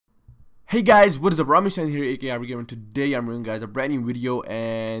Hey guys, what is up? Ramish here, aka Gamer, and today I'm bringing guys a brand new video,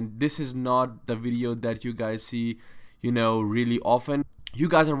 and this is not the video that you guys see, really often. You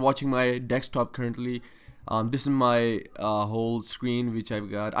guys are watching my desktop currently. This is my whole screen which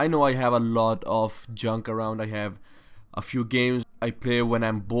I've got. I know I have a lot of junk around. I have a few games I play when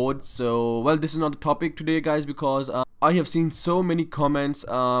I'm bored. So, well, this is not the topic today, guys, because I have seen so many comments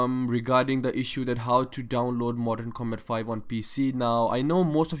regarding the issue that how to download Modern Combat 5 on PC. Now, I know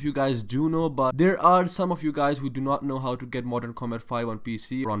most of you guys do know, but there are some of you guys who do not know how to get Modern Combat 5 on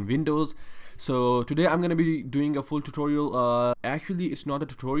PC or on Windows. So today I'm gonna be doing a full tutorial. Actually, it's not a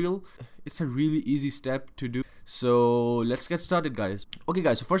tutorial. It's a really easy step to do. So let's get started, guys. Okay,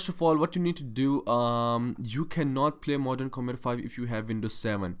 guys. So first of all, what you need to do, you cannot play Modern Combat 5 if you have Windows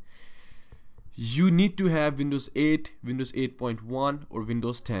 7. You need to have Windows 8, Windows 8.1 or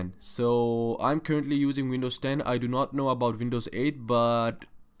Windows 10. So I'm currently using Windows 10. I do not know about Windows 8, but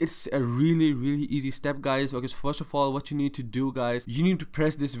it's a really easy step, guys. Okay, so first of all, what you need to do, guys, you need to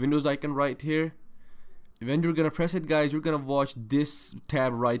press this Windows icon right here. When you're gonna press it, guys, you're gonna watch this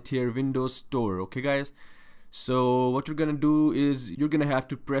tab right here, Windows Store. Okay, guys, so what you're gonna do is you're gonna have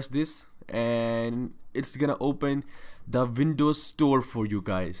to press this and it's gonna open the Windows Store for you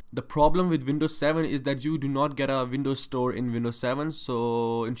guys. The problem with Windows 7 is that you do not get a Windows Store in Windows 7,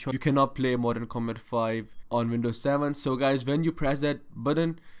 so in short, you cannot play Modern Combat 5 on Windows 7. So guys, when you press that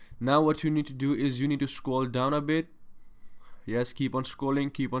button, now what you need to do is you need to scroll down a bit. Yes, keep on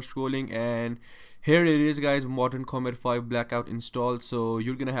scrolling, and here it is, guys, Modern Combat 5 Blackout installed. So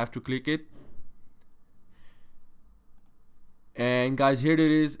you're gonna have to click it. And guys, here it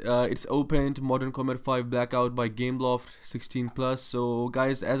is. It's opened, Modern Combat 5 Blackout by Gameloft 16+. So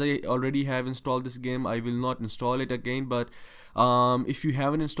guys, as I already have installed this game, I will not install it again. But if you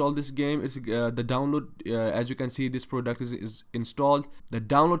haven't installed this game, it's the download. As you can see, this product is installed. The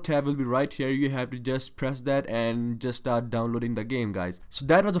download tab will be right here. You have to just press that and just start downloading the game, guys. So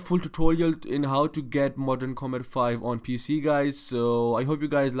that was a full tutorial in how to get Modern Combat 5 on PC, guys. So I hope you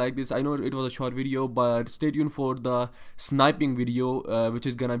guys like this. I know it was a short video, but stay tuned for the sniping video, which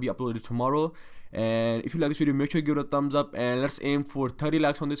is gonna be uploaded tomorrow. And if you like this video, make sure you give it a thumbs up, and let's aim for 30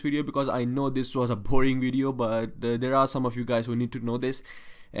 likes on this video, because I know this was a boring video, but there are some of you guys who need to know this.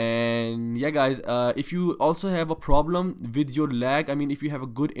 And yeah, guys, if you also have a problem with your lag, I mean, if you have a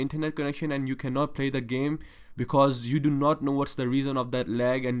good internet connection and you cannot play the game because you do not know what's the reason of that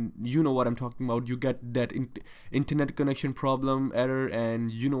lag, and you know what I'm talking about, you get that internet connection problem error, and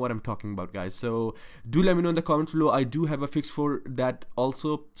you know what I'm talking about, guys. So do let me know in the comments below. I do have a fix for that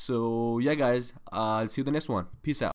also. So yeah, guys, I'll see you in the next one. Peace out.